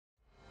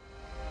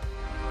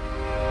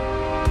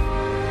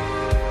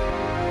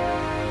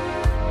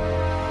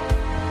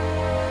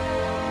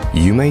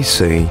You may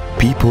say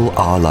people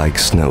are like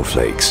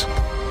snowflakes.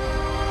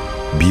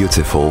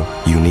 Beautiful,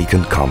 unique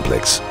and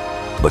complex,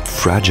 but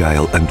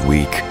fragile and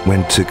weak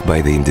when took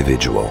by the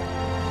individual.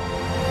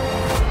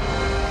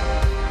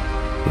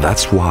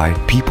 That's why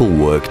people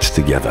worked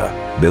together,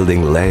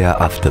 building layer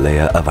after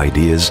layer of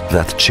ideas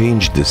that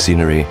changed the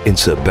scenery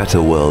into a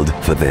better world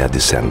for their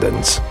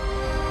descendants.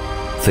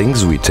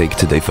 Things we take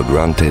today for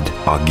granted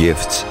are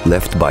gifts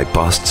left by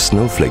past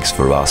snowflakes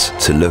for us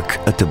to look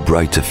at a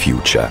brighter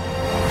future.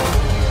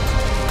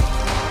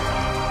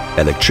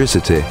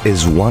 Electricity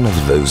is one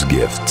of those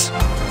gifts.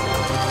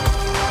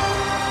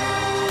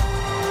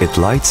 It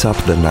lights up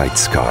the night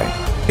sky.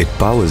 It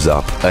powers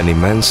up an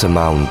immense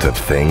amount of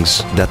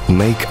things that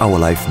make our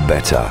life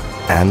better,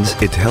 and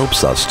it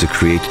helps us to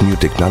create new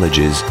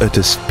technologies at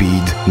a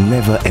speed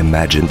never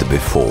imagined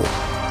before.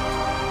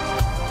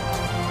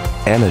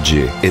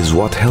 Energy is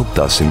what helped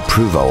us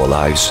improve our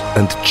lives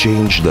and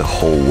change the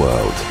whole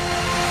world.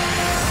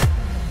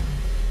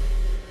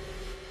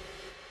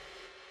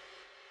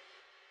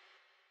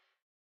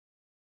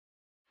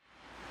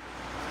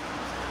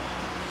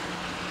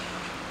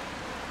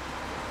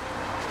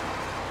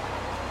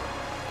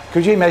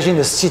 Could you imagine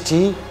a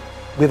city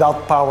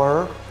without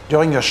power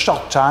during a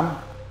short time,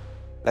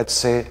 let's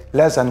say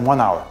less than 1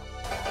 hour?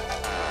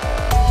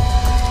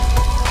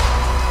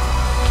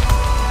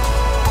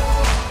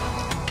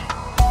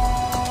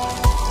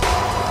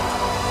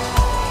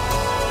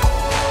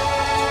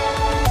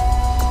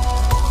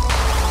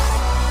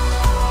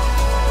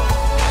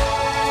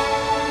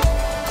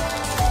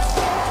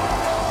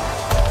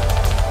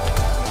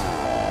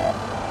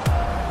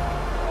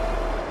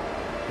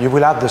 You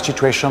will have the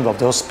situation of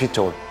the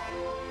hospital.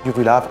 You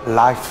will have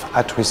life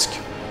at risk.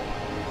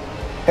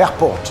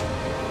 Airport,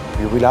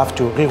 you will have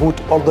to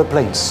reroute all the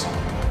planes.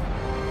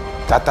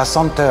 Data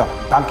center,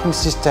 banking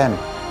system,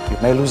 you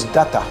may lose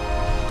data.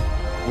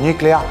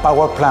 Nuclear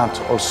power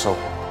plant also.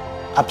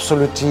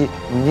 Absolutely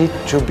need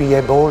to be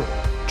able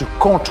to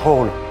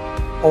control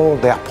all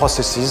their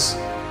processes,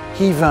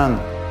 even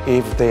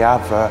if they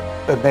have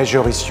a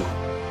major issue.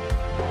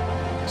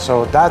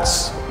 So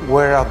that's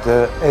where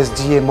the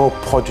Sdmo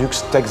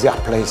products take their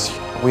place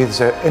with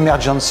the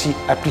emergency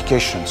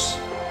applications.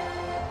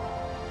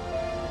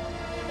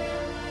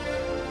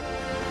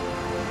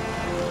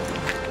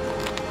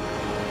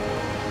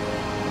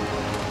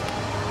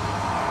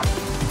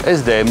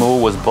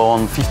 Sdmo was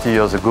born 50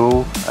 years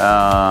ago,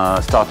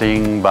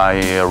 starting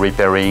by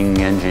repairing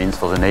engines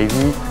for the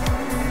Navy.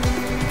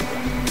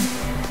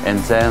 And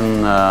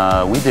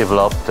then we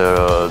developed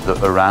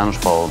a range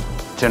for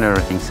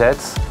generating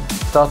sets,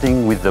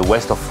 starting with the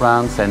west of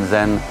France and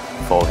then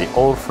for the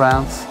old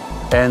France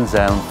and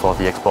then for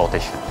the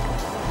exportation.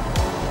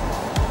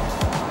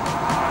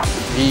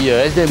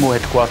 The Sdmo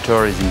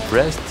headquarters is in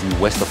Brest, in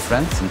west of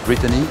France, in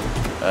Brittany.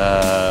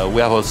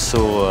 We have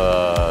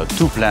also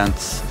 2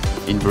 plants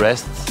in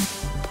Brest,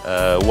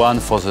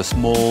 one for the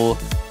small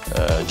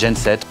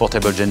genset,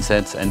 portable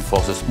gensets, and for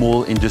the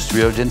small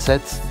industrial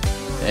gensets.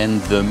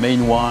 And the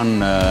main one,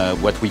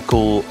 what we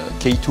call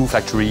K2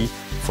 factory,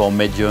 for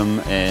medium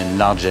and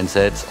large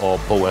gensets or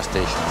power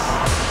stations.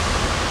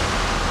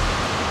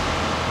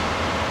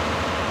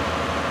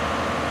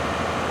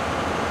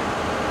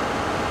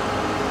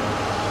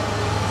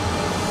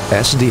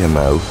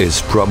 Sdmo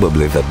is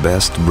probably the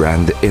best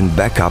brand in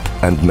backup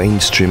and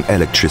mainstream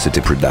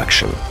electricity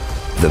production.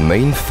 The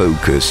main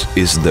focus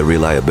is the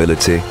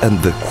reliability and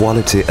the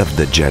quality of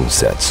the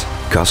gensets.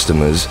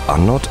 Customers are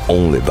not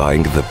only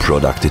buying the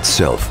product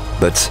itself,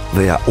 but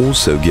they are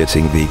also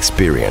getting the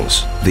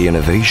experience, the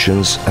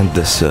innovations and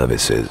the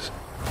services.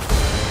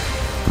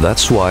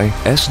 That's why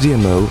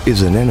Sdmo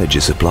is an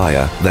energy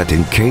supplier that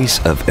in case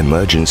of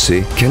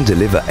emergency can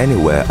deliver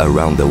anywhere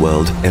around the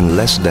world in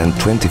less than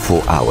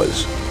 24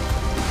 hours.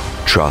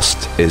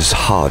 Trust is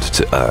hard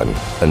to earn,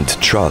 and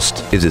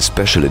trust is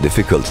especially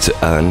difficult to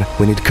earn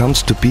when it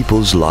comes to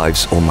people's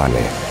lives or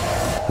money.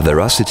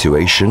 There are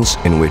situations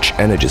in which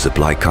energy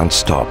supply can't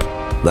stop.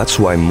 That's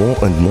why more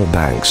and more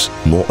banks,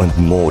 more and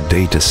more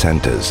data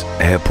centers,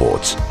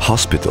 airports,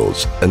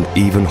 hospitals, and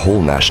even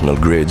whole national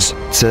grids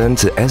turn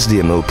to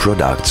Sdmo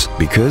products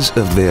because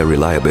of their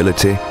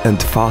reliability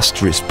and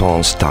fast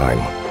response time.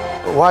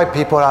 Why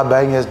people are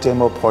buying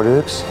Sdmo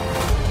products?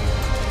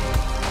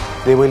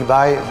 They will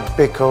buy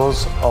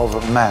because of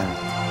man.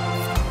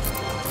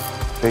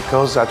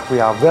 Because that we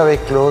are very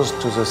close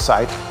to the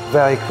site,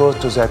 very close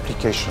to the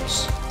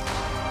applications.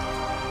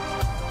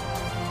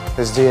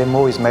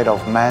 Sdmo is made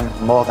of man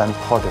more than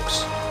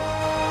products.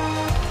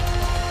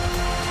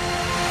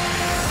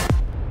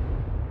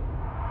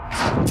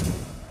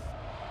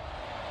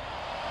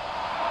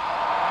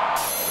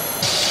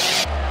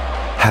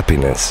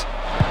 Happiness,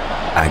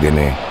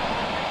 agony,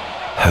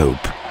 hope.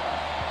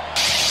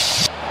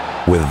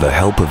 With the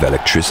help of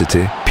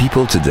electricity,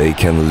 people today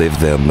can live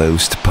their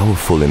most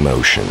powerful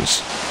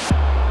emotions.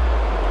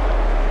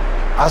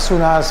 As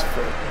soon as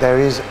there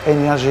is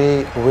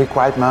energy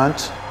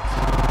requirement,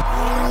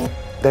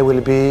 there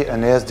will be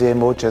an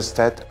Sdmo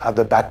genset at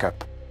the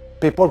backup.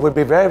 People will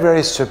be very,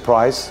 very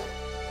surprised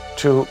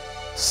to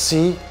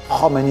see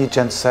how many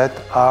gensets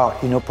are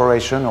in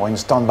operation or in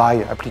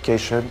standby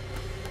application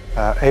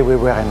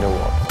everywhere in the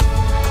world.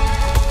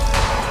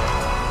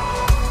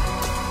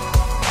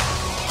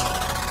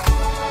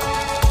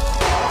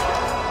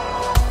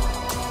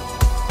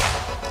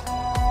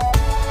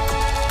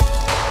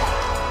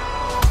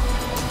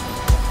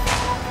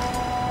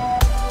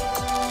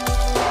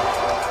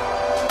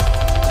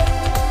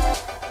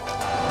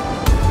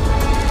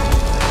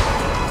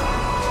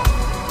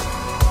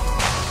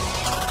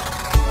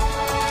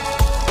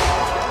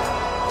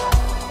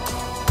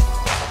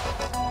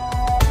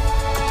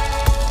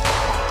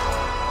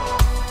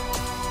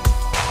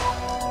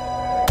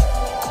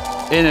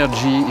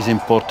 Energy is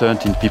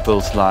important in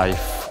people's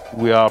life.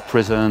 We are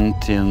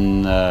present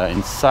in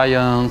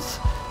science,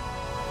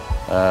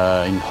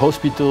 in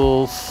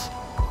hospitals,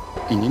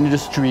 in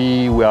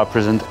industry. We are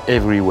present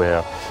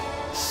everywhere.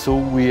 So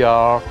we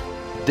are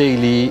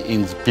daily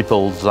in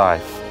people's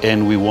life,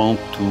 and we want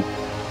to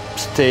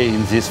stay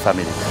in this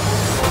family.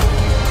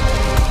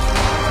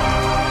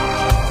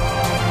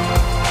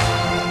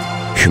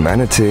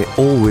 Humanity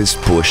always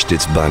pushed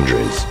its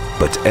boundaries,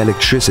 but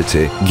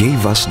electricity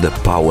gave us the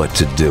power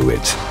to do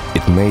it.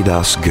 It made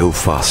us go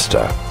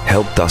faster,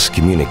 helped us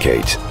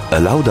communicate,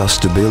 allowed us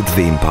to build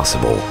the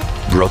impossible,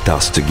 brought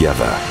us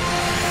together.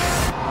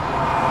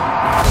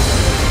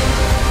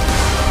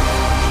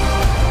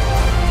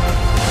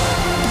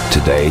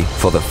 Today,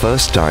 for the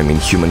first time in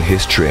human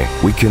history,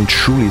 we can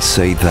truly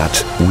say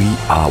that we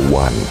are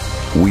one.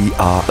 We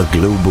are a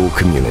global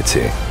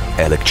community.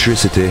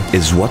 Electricity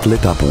is what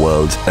lit up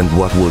world and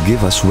what will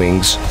give us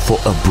wings for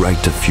a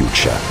brighter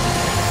future.